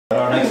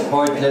Our next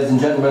poet, ladies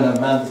and gentlemen,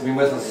 a man that's been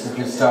with us since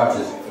we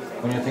started.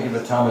 When you think of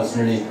it, Thomas,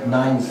 nearly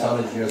 9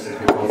 solid years since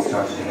we both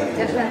started together.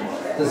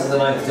 This is the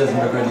night that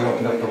we're going to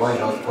open up the White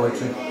House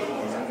poetry.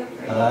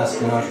 And I'll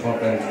ask you not to come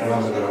up and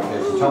around with the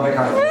location. Tom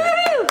McCarthy.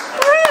 Woo!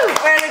 Woo!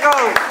 Where to go?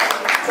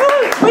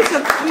 Woo!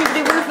 Whistle. You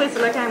do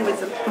whistle, I can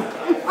whistle.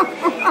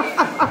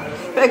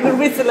 If I could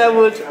whistle, I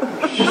would.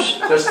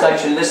 Just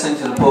actually listening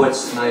to the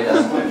poets tonight.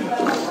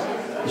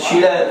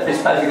 Sheila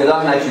Fitzpatrick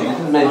Along actually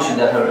didn't mention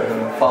that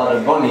her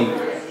father,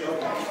 Bunny,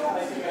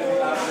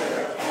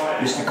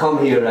 used to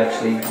come here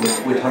actually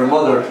with her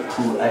mother,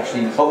 who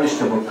actually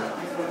published a book.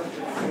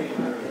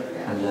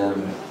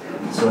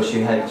 And so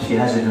she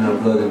has it in her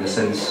blood in a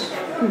sense.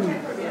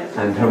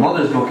 And her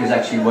mother's book is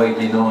actually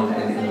widely known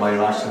in my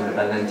Ross and the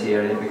Ballynanty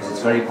area because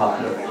it's very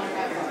popular.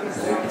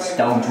 It's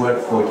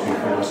down-to-earth poetry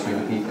for most of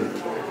the people.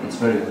 It's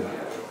very good.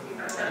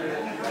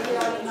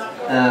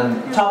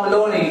 Tom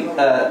Maloney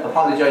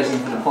apologising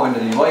for the poem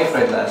that his wife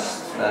read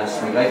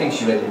last week. I think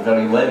she read it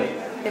very well.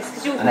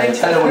 Yes, and I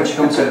tell her when she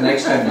comes to the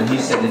next time that he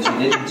said that she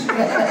didn't.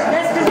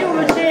 That's because you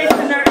were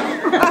chasing her.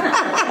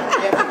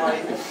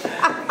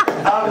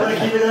 I'm going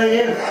to keep it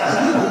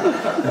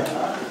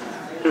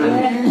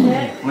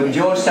And when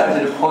Joe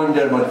started a poem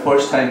there about the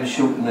first time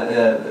shooting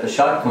a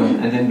shotgun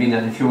and then being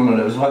at a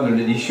funeral, I was wondering,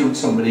 did he shoot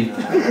somebody?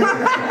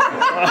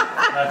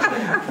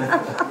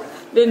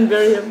 Didn't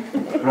bury him.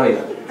 Right.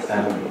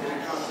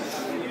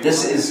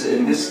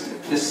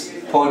 This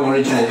poem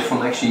originated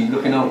from actually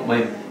looking out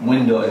my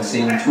window and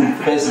seeing 2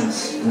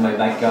 pheasants in my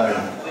back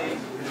garden.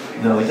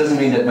 No, it doesn't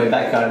mean that my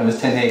back garden was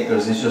 10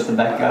 acres, it's just a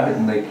back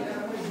garden. Like,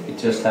 it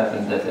just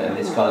happened that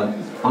it's called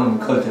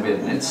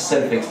uncultivated. It's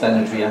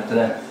self-explanatory after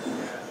that.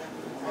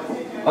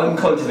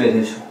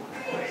 Uncultivated.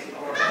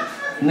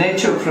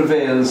 Nature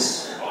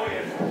prevails.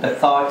 A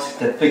thought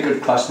that flickered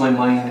across my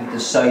mind at the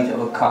sight of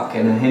a cock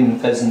and a hen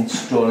pheasant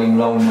strolling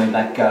round my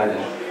back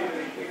garden,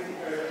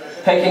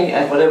 pecking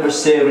at whatever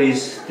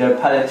savouries their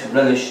palate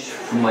relished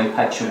from my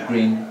patch of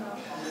green.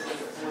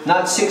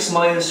 Not 6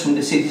 miles from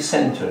the city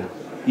centre,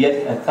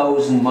 yet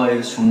 1,000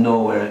 miles from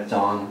nowhere at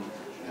dawn,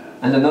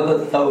 and another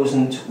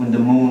 1,000 when the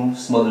moon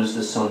smothers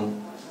the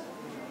sun.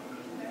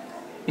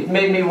 It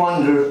made me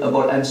wonder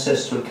about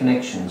ancestral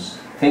connections,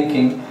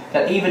 thinking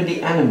that even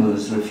the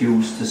animals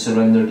refused to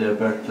surrender their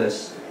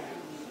birthplace.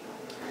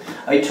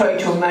 I tried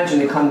to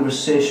imagine a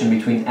conversation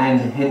between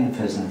Anne Hen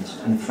Pheasant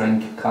and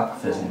Frank Cock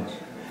Pheasant,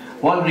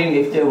 wondering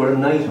if they were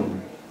an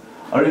item,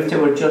 or if they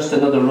were just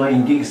another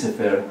Ryan Giggs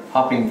affair,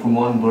 hopping from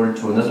one bird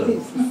to another,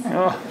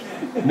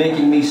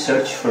 making me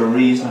search for a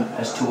reason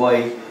as to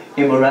why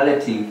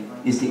immorality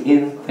is the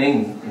in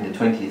thing in the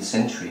 20th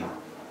century,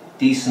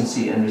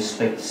 decency and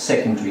respect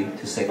secondary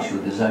to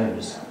sexual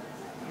desires.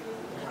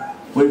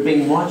 "We're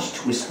being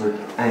watched," whispered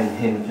Anne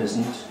Hen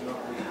Pheasant.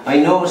 "I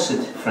know,"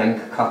 said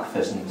Frank Cock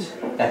Pheasant.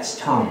 "That's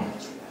Tom."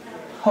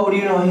 "How do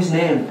you know his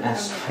name?"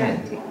 asked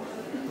Anne.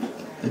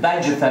 "The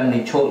Badger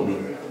family told me,"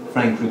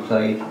 Frank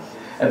replied.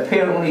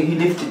 "Apparently he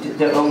lifted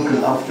their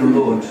uncle off the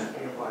road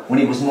when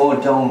he was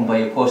mowed down by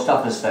a post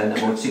office van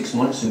about 6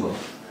 months ago.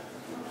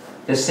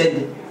 They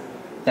said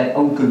that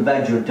Uncle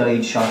Badger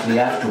died shortly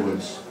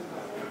afterwards.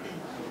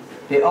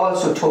 They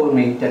also told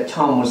me that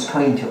Tom was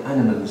kind to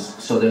animals,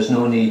 so there's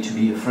no need to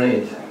be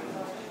afraid."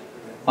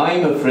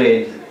 "I'm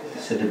afraid,"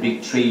 said the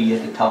big tree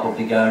at the top of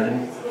the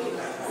garden.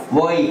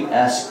 "Why?"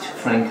 asked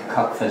Frank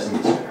Cock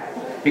Pheasant.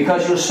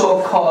 "Because your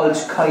so-called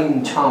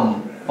kind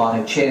Tom bought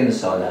a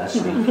chainsaw last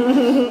week.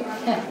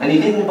 And he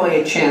didn't buy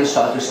a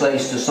chainsaw to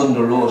slice the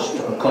sunder roast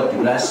or cut the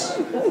grass."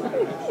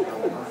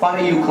 "What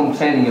are you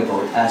complaining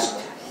about?" asked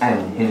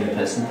Anne Hen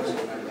Pheasant.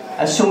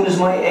 "As soon as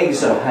my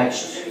eggs are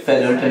hatched,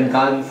 feathered and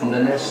gone from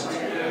the nest,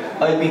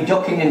 I'll be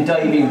ducking and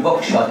diving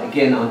buckshot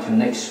again until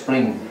next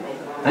spring.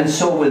 And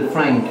so will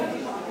Frank."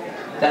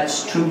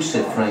 "That's true,"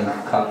 said Frank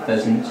Cock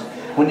Pheasant.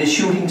 "When the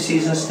shooting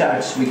season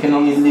starts, we can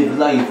only live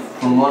life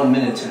from one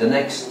minute to the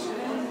next."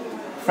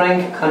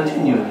 Frank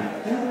continued,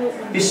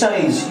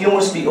 "Besides, you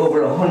must be over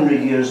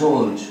 100 years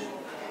old."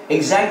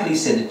 "Exactly,"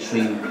 said the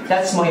tree.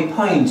 "That's my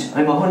point.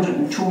 I'm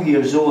 102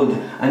 years old,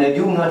 and I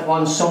do not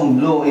want some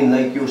blow-in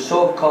like your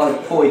so-called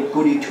poet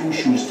Goody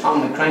Two-Shoes Tom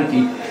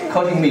McCarthy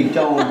cutting me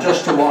down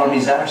just to warm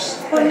his arse."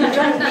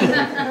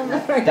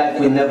 "That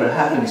will never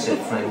happen," said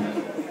Frank.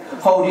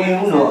 "How do you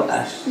know?"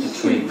 asked the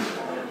tree.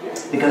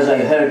 "Because I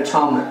heard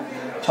Tom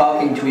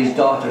talking to his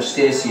daughter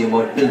Stacey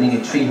about building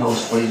a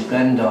treehouse for his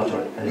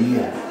granddaughter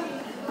Aaliyah."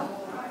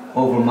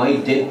 "Over my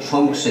dead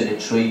trunk," said the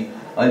tree.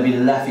 "I'll be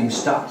the laughing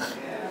stock."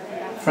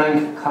 Frank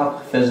Cock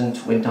Pheasant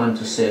went on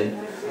to say,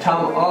 "Tom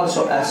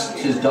also asked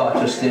his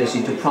daughter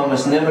Stacey to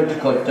promise never to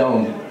cut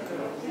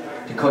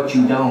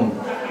you down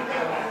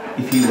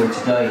if he were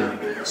to die,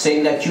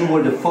 saying that you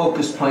were the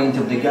focus point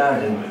of the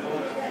garden."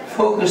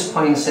 "Focus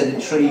point," said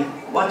the tree.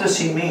 "What does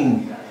he mean?"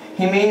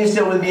 "He means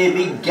there will be a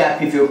big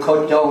gap if you're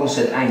cut down,"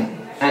 said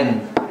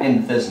Anne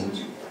Hen Pheasant.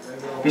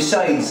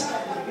 "Besides,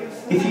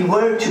 if he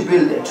were to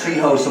build a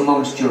treehouse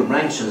amongst your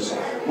branches,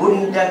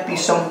 wouldn't that be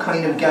some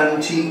kind of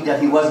guarantee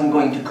that he wasn't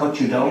going to cut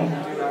you down?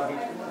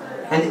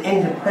 And in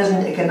the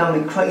present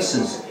economic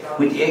crisis,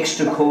 with the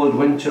extra cold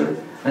winter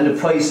and the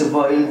price of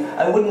oil,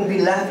 I wouldn't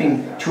be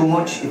laughing too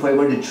much if I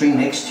were the tree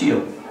next to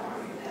you.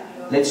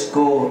 Let's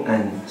go,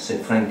 Anne,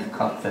 said Frank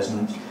Cock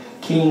Pheasant.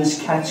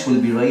 Keen's cats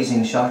will be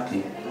rising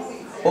shortly.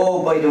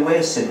 Oh, by the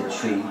way, said the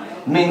tree,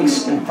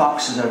 minks and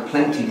foxes are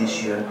plenty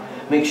this year.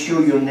 Make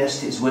sure your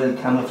nest is well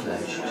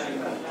camouflaged.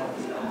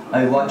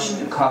 I watched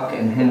the cock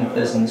and hen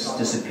pheasants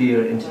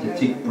disappear into the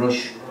thick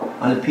brush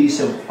on a piece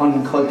of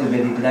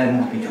uncultivated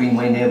land between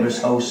my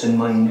neighbour's house and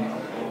mine,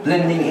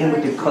 blending in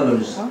with the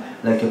colours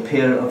like a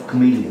pair of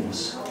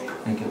chameleons.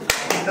 Thank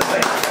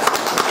you.